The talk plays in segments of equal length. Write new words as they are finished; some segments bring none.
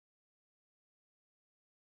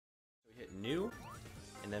Hit new,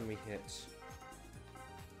 and then we hit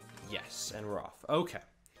yes, and we're off. Okay.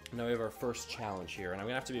 Now we have our first challenge here, and I'm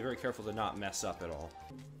gonna have to be very careful to not mess up at all.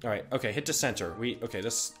 All right, okay, hit to center. Okay,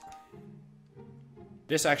 this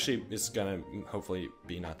actually is gonna hopefully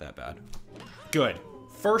be not that bad. Good.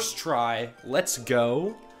 First try. Let's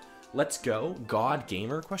go. Let's go. God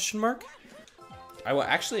Gamer, question mark?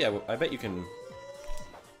 I bet you can...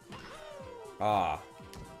 Ah.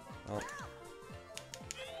 Well.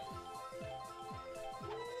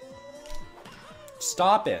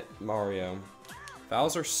 Stop it, Mario.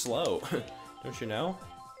 Fouls are slow. Don't you know?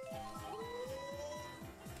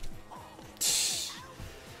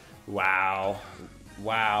 Wow.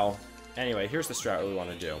 Wow. Anyway, here's the strat we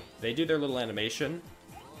want to do. They do their little animation,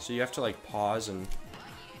 so you have to like pause and...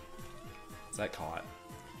 Is that caught?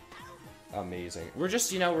 Amazing. We're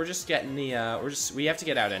just, you know, we're just getting the, we have to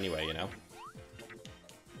get out anyway, you know?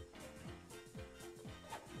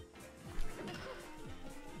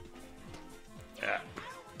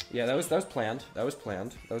 Yeah, that was planned. That was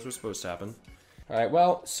planned. That was what's supposed to happen. All right.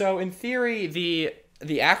 Well, so in theory, the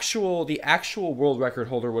actual world record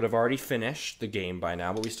holder would have already finished the game by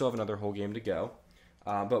now, but we still have another whole game to go.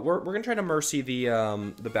 But we're gonna try to mercy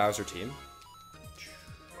the Bowser team.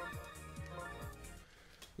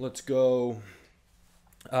 Let's go.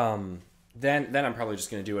 Then I'm probably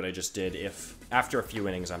just gonna do what I just did if after a few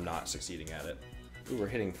innings I'm not succeeding at it. Ooh, we're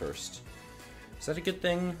hitting first. Is that a good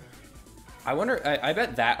thing? I wonder, I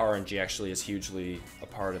bet that RNG actually is hugely a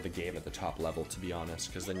part of the game at the top level, to be honest,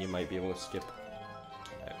 because then you might be able to skip.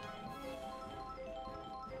 Okay.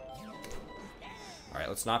 Alright,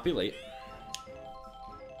 let's not be late.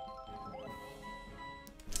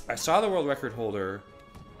 I saw the world record holder.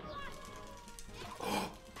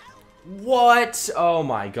 What? Oh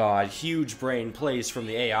my god, huge brain plays from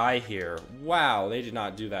the AI here. Wow, they did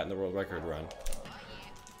not do that in the world record run.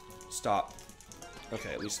 Stop.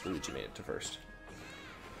 Okay, at least Luigi made it to first.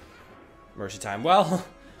 Mercy time. Well,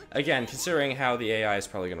 again, considering how the AI is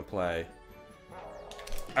probably going to play,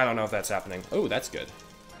 I don't know if that's happening. Oh, that's good.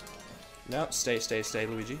 No, stay,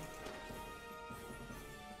 Luigi.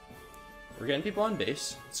 We're getting people on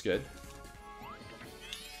base. It's good.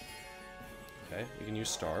 Okay, you can use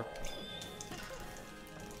star.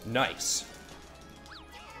 Nice.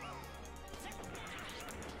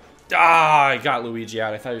 Ah, I got Luigi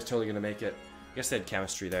out. I thought he was totally going to make it. I guess they had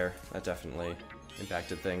chemistry there. That definitely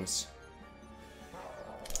impacted things.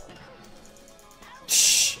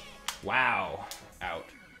 Shh. Wow. Out.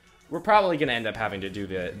 We're probably going to end up having to do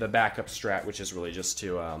the backup strat, which is really just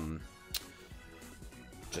to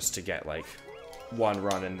get, like, one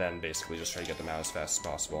run and then basically just try to get them out as fast as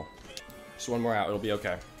possible. Just one more out. It'll be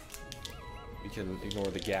okay. We can ignore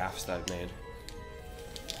the gaffes that I've made.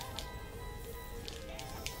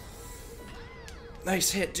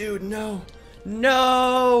 Nice hit, dude. No.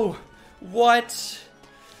 No! What?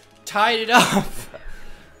 Tied it up!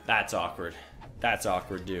 That's awkward. That's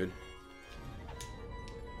awkward, dude.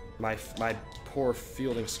 My poor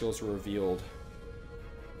fielding skills were revealed.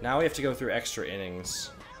 Now we have to go through extra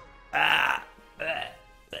innings. Ah!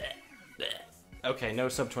 Okay, no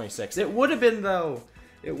sub 26. It would have been, though.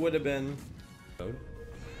 It would have been.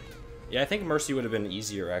 Yeah, I think Mercy would have been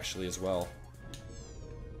easier, actually, as well.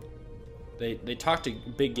 They talked a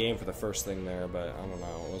big game for the first thing there, but I don't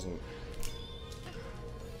know, it wasn't...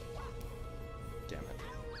 Damn it.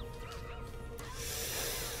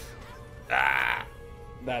 Ah!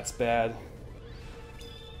 That's bad.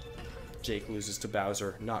 Jake loses to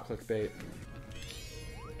Bowser, not clickbait.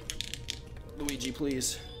 Luigi,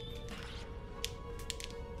 please.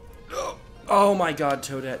 Oh my god,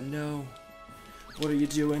 Toadette, no. What are you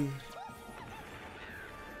doing?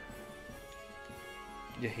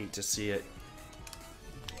 You hate to see it.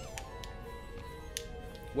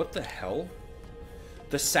 What the hell?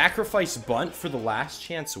 The sacrifice bunt for the last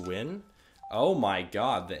chance win? Oh my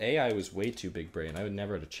god, the AI was way too big brain. I would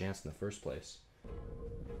never have a chance in the first place.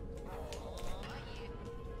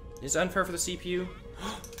 Is it unfair for the CPU?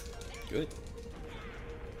 Good.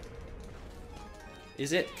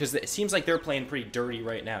 Is it? Because it seems like they're playing pretty dirty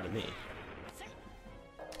right now to me.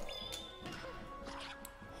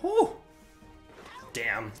 Whew.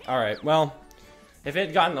 Damn. Alright, well, if it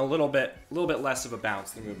had gotten a little bit less of a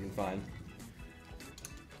bounce, then we would have been fine.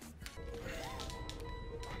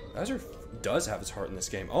 Bowser does have his heart in this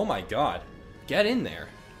game. Oh my god. Get in there.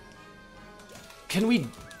 Can we...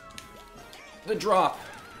 The drop.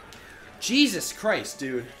 Jesus Christ,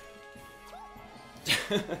 dude.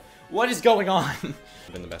 What is going on?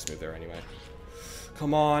 Been the best move there anyway.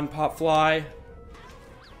 Come on, Pop Fly.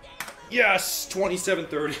 Yes!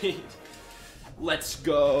 27-30. Let's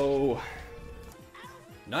go.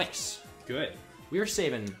 Nice. Good. We are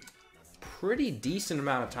saving pretty decent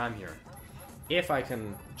amount of time here. If I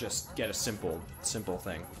can just get a simple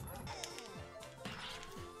thing.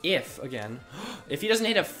 If, again, if he doesn't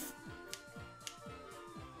hit a...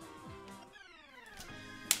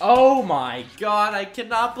 Oh my god, I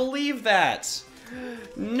cannot believe that!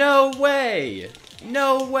 No way!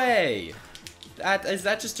 No way! Is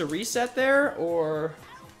that just a reset there, or...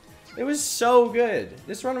 It was so good.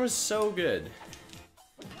 This run was so good.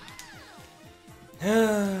 I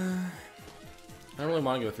don't really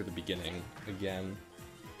want to go through the beginning again.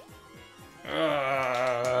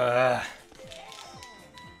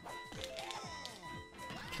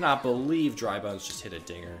 Cannot believe Dry Bones just hit a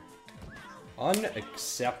dinger.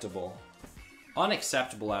 Unacceptable.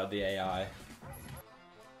 Unacceptable out of the AI.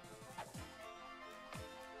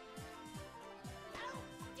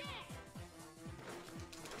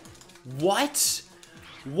 What?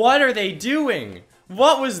 What are they doing?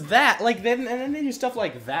 What was that? Like, and then they do stuff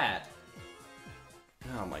like that.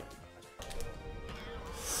 Oh my.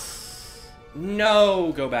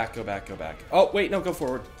 No! Go back, go back, go back. Oh, wait, no, go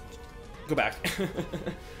forward. Go back.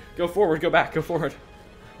 Go forward, go back, go forward.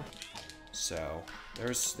 So,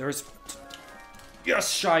 there's...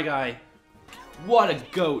 Yes, Shy Guy! What a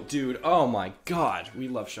goat, dude. Oh my god. We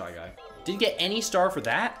love Shy Guy. Didn't get any star for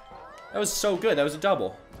that? That was so good. That was a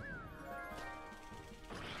double.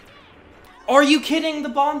 Are you kidding? The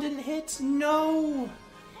bomb didn't hit? No!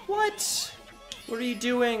 What? What are you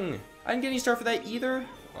doing? I didn't get any star for that either?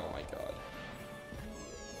 Oh my god.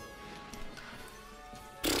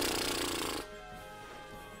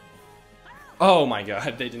 Oh my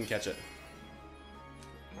god, they didn't catch it.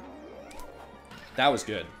 That was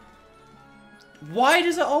good. Why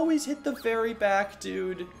does it always hit the very back,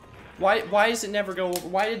 dude? Why does it never go over?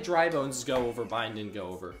 Why did Dry Bones go over, mine didn't go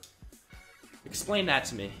over? Explain that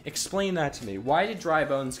to me. Explain that to me. Why did Dry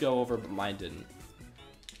Bones go over, but mine didn't?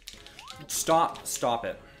 Stop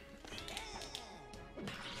it.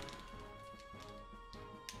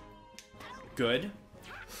 Good.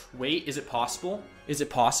 Wait, is it possible? Is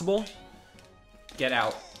it possible? Get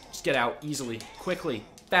out. Just get out easily. Quickly.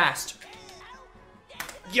 Fast.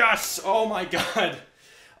 Yes! Oh my god.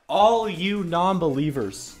 All you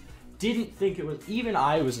non-believers didn't think it was... Even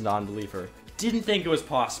I was a non-believer. Didn't think it was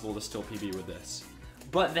possible to still PB with this.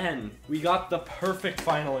 But then, we got the perfect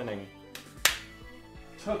final inning.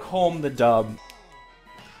 Took home the dub.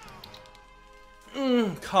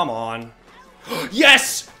 Come on.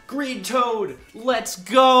 Yes! Green Toad! Let's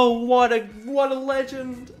go! What a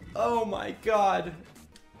legend! Oh my god.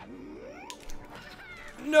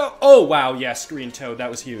 No! Oh wow, yes, Green Toad.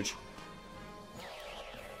 That was huge.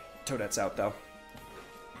 Toadette's out though.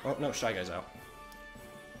 Oh no, Shy Guy's out.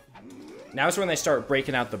 Now is when they start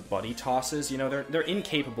breaking out the buddy tosses. You know, they're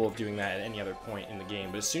incapable of doing that at any other point in the game.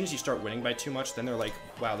 But as soon as you start winning by too much, then they're like,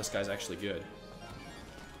 wow, this guy's actually good.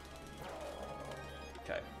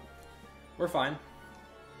 Okay. We're fine.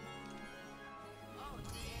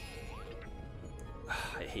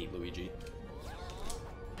 I hate Luigi.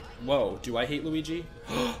 Whoa, do I hate Luigi?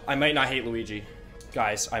 I might not hate Luigi.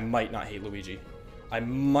 Guys, I might not hate Luigi. I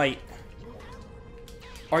might.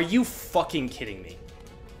 Are you fucking kidding me?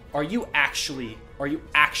 Are you actually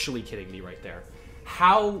kidding me right there?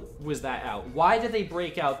 How was that out? Why did they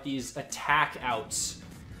break out these attack outs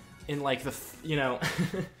in like the, you know?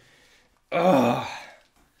 Ugh.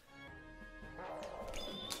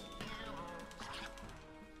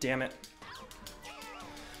 Damn it.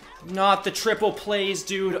 Not the triple plays,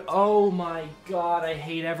 dude. Oh my god, I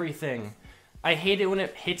hate everything. I hate it when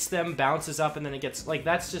it hits them, bounces up, and then it gets, like,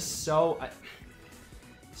 that's just so,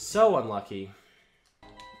 so unlucky.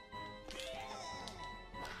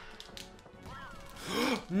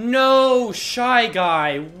 No, Shy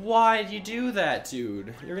Guy. Why did you do that,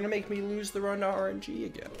 dude? You're gonna make me lose the run to RNG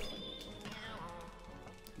again.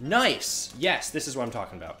 Nice. Yes, this is what I'm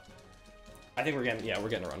talking about. I think we're getting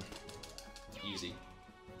a run. Easy.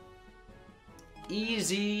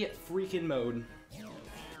 Easy freaking mode.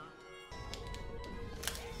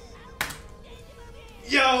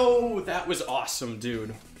 Yo, that was awesome,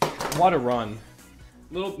 dude. What a run.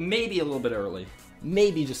 Maybe a little bit early.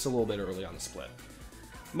 Maybe just a little bit early on the split.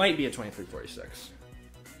 Might be a 23:46.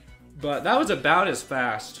 But that was about as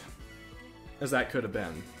fast as that could have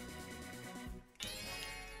been.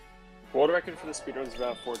 World record for the speedrun is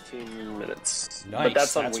about 14 minutes. Nice, but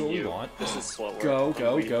that's on what Wii we U. want. This is slower.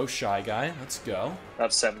 Go, Shy Guy. Let's go.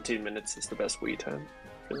 About 17 minutes is the best Wii time.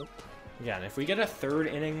 Yeah, and if we get a third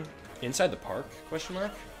inning inside the park, question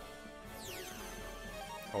mark?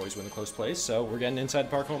 Always win the close plays, so we're getting inside the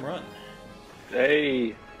park home run.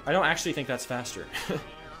 Hey. I don't actually think that's faster.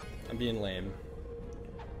 I'm being lame.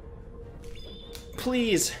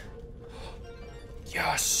 Please.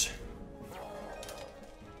 Yes.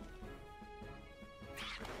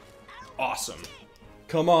 Awesome.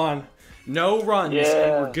 Come on. No runs,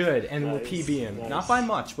 and we're good, and we're PBing. Nice. Not by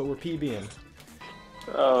much, but we're PBing.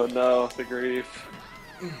 Oh no, the grief.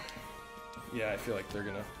 Yeah, I feel like they're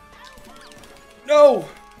gonna... No!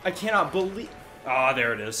 I cannot believe... Ah,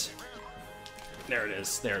 there it is. There it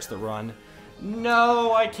is. There's the run.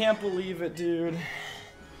 No, I can't believe it, dude.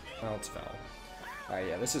 Oh, it's foul. Alright,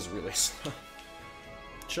 yeah, this is really slow.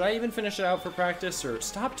 Should I even finish it out for practice, or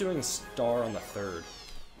stop doing star on the third?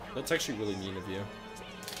 That's actually really mean of you.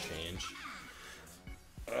 Change.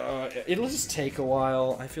 It'll just take a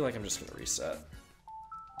while. I feel like I'm just gonna reset.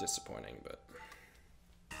 Disappointing, but...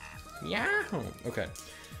 Yeah. Okay.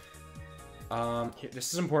 Here,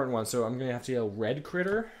 this is an important one, so I'm gonna have to yell red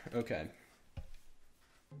critter. Okay.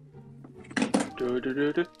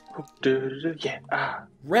 Yeah.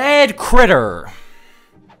 Red critter.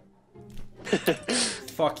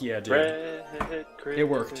 Fuck yeah, dude. Red critter. It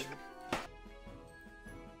worked.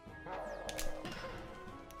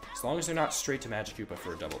 As long as they're not straight to Magic Koopa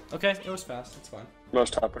for a double. Okay, it was fast. It's fine.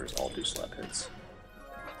 Most top players all do slap hits.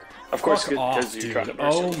 Of course, Fuck off, because you're trying to dude.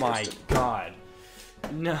 burst Oh it my first. god.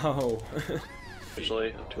 No.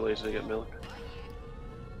 Usually, I'm too lazy to get milk.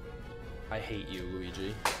 I hate you,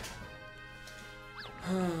 Luigi.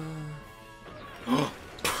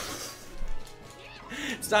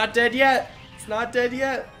 It's not dead yet. It's not dead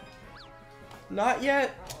yet. Not yet.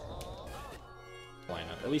 Why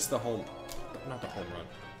not? At least the home... Not the home run.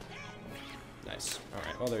 Nice.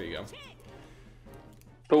 Alright, well there you go.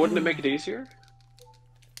 But wouldn't it make it easier?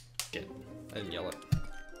 Get. I didn't yell it.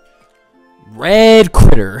 Red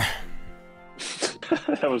critter.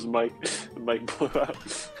 That was Mike. Mike blew out.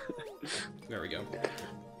 There we go.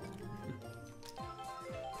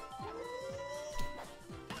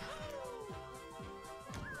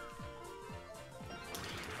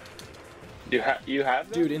 You have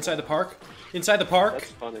them? Dude, inside the park. Inside the park.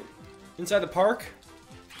 That's funny. Inside the park.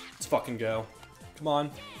 Let's fucking go. Come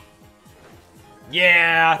on.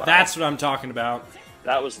 Yeah, Wow. that's what I'm talking about.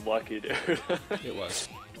 That was lucky, dude. It was.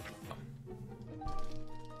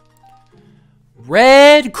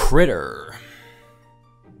 Red critter.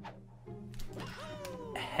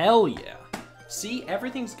 Hell yeah. See,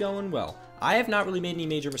 everything's going well. I have not really made any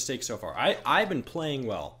major mistakes so far. I've been playing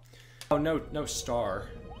well. Oh, no star.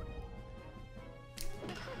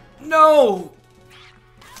 No!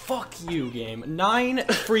 Fuck you, game. 9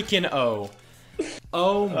 freaking 0.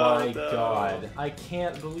 Oh my no. god. I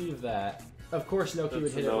can't believe that. Of course Noki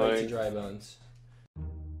would hit it right to dry bones.